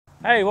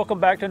Hey, welcome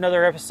back to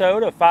another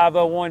episode of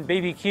 501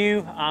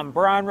 BBQ. I'm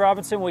Brian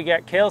Robinson. We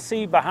got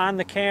Kelsey behind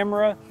the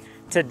camera.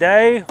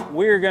 Today,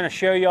 we're going to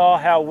show y'all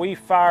how we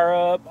fire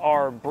up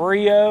our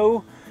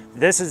Breeo.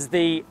 This is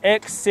the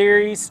X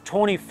Series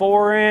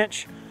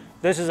 24-inch.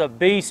 This is a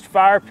beast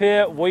fire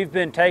pit. We've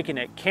been taking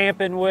it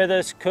camping with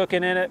us,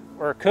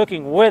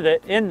 cooking with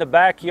it in the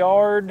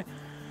backyard.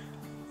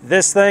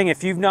 This thing,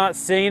 if you've not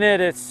seen it,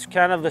 it's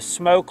kind of the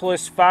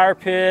smokeless fire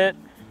pit.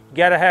 You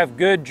gotta have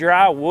good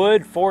dry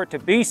wood for it to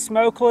be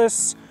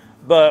smokeless,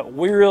 but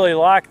we really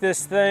like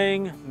this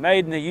thing.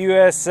 Made in the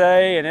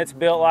USA, and it's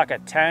built like a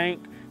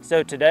tank.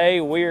 So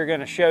today we are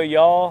gonna show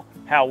y'all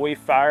how we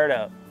fire it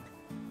up.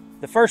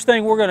 The first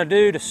thing we're gonna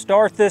do to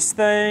start this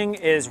thing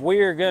is we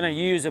are gonna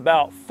use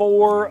about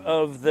 4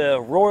 of the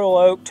Royal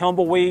Oak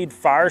Tumbleweed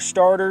fire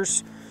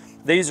starters.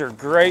 These are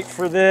great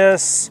for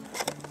this.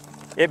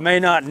 It may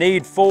not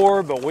need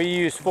 4, but we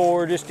use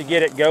 4 just to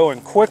get it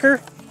going quicker.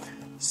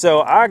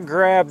 So I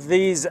grabbed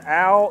these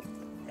out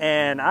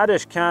and I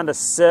just kind of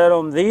set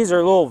them. These are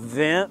little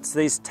vents,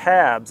 these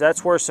tabs.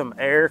 That's where some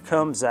air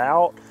comes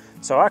out.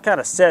 So I kind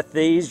of set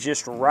these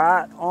just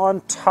right on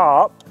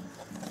top.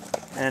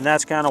 And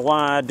that's kind of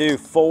why I do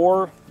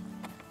 4.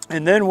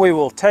 And then we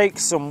will take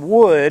some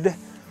wood,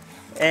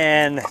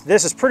 and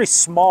this is pretty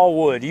small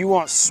wood. You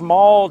want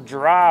small,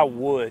 dry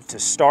wood to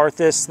start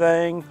this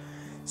thing.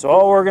 So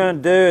all we're gonna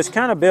do is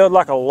kind of build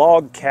like a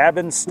log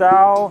cabin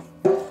style.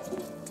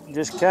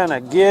 Just kind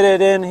of get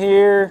it in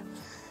here,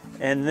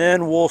 and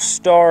then we'll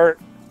start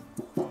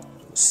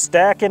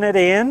stacking it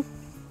in.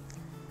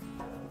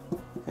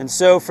 And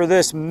so for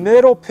this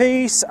middle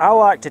piece, I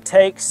like to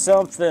take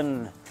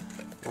something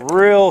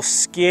real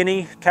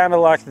skinny, kind of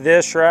like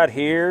this right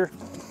here.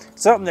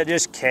 Something that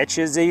just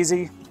catches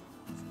easy.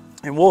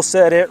 And we'll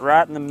set it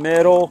right in the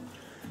middle.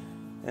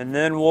 And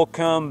then we'll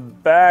come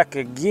back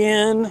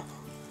again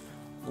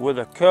with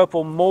a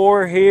couple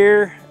more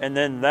here, and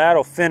then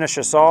that'll finish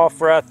us off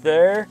right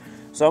there.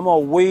 So I'm gonna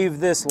weave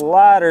this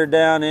lighter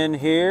down in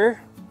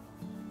here,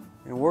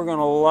 and we're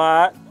gonna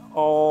light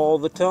all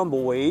the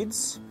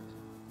tumbleweeds.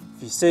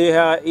 If you see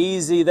how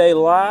easy they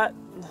light.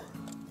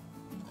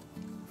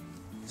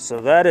 So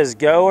that is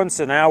going.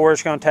 So now we're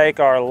just gonna take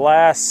our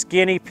last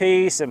skinny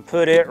piece and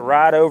put it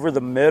right over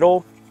the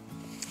middle.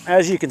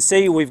 As you can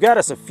see, we've got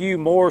us a few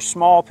more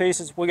small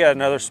pieces. We got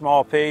another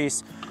small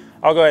piece.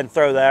 I'll go ahead and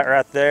throw that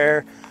right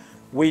there.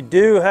 We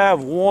do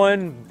have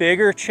one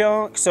bigger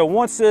chunk. So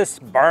once this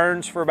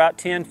burns for about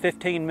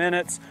 10-15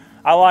 minutes,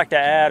 I like to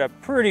add a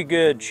pretty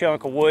good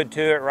chunk of wood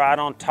to it right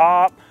on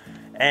top.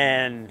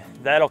 And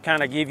that'll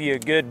kind of give you a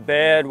good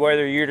bed,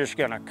 whether you're just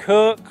gonna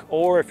cook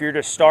or if you're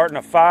just starting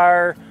a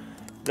fire.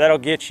 That'll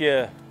get you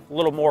a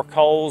little more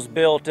coals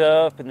built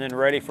up and then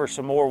ready for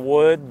some more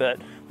wood. But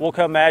we'll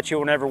come at you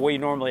whenever we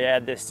normally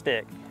add this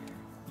stick.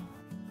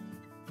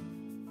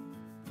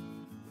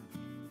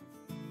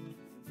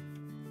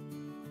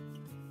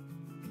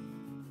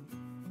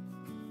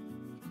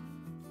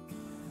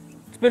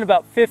 It's been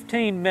about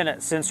 15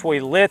 minutes since we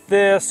lit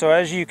this. So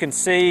as you can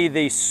see,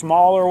 the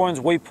smaller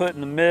ones we put in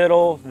the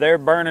middle, they're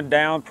burning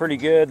down pretty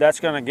good. That's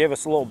gonna give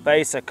us a little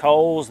base of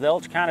coals. They'll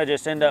kind of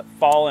just end up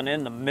falling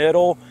in the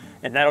middle,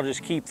 and that'll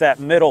just keep that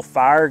middle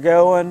fire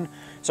going.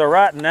 So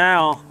right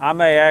now, I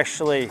may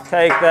actually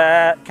take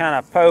that, kind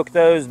of poke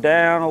those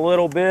down a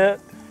little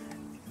bit,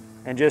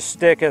 and just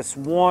stick us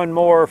one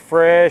more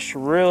fresh,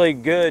 really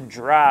good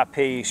dry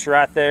piece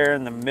right there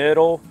in the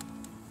middle.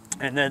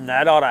 And then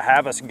that ought to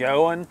have us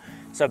going.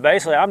 So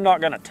basically, I'm not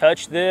gonna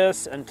touch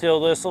this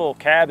until this little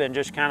cabin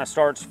just kind of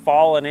starts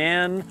falling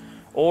in,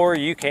 or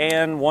you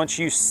can, once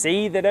you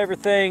see that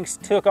everything's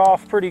took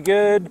off pretty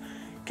good,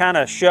 kind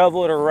of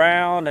shovel it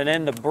around. And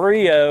in the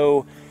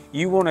Breeo,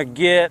 you wanna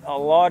get a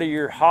lot of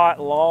your hot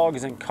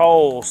logs and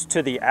coals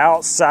to the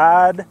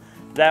outside.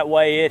 That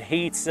way it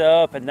heats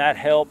up, and that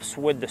helps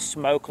with the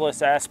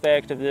smokeless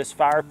aspect of this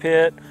fire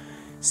pit.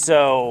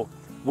 So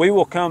we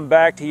will come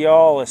back to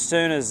y'all as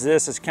soon as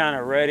this is kind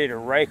of ready to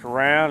rake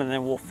around, and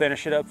then we'll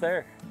finish it up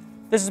there.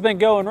 This has been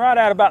going right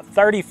at about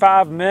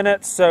 35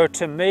 minutes. So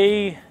to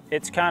me,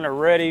 it's kind of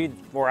ready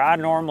where I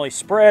normally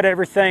spread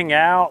everything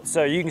out.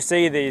 So you can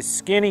see these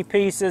skinny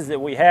pieces that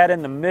we had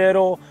in the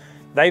middle.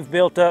 They've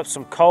built up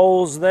some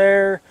coals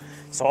there.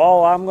 So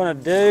all I'm gonna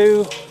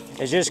do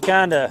is just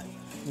kind of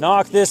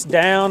knock this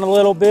down a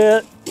little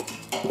bit,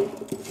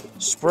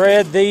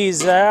 spread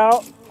these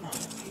out.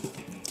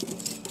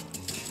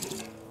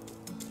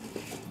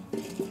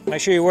 Make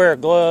sure you wear a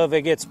glove,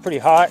 it gets pretty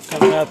hot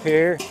coming up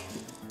here.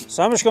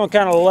 So I'm just gonna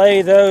kind of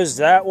lay those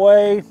that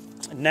way.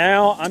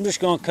 Now I'm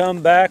just gonna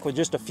come back with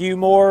just a few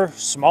more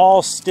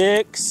small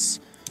sticks,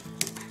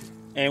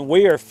 and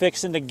we are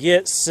fixing to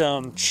get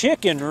some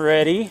chicken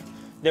ready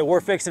that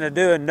we're fixing to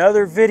do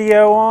another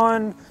video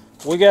on.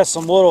 We got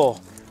some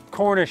little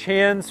Cornish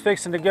hens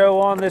fixing to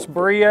go on this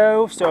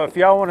Breeo. So if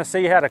y'all wanna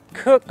see how to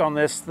cook on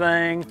this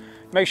thing,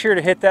 make sure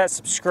to hit that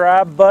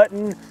subscribe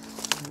button.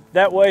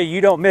 That way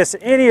you don't miss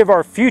any of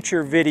our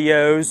future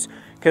videos,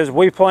 because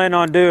we plan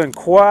on doing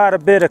quite a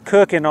bit of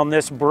cooking on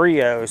this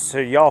Breeo. So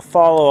y'all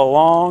follow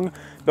along.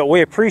 But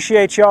we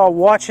appreciate y'all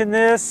watching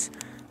this,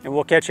 and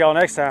we'll catch y'all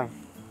next time.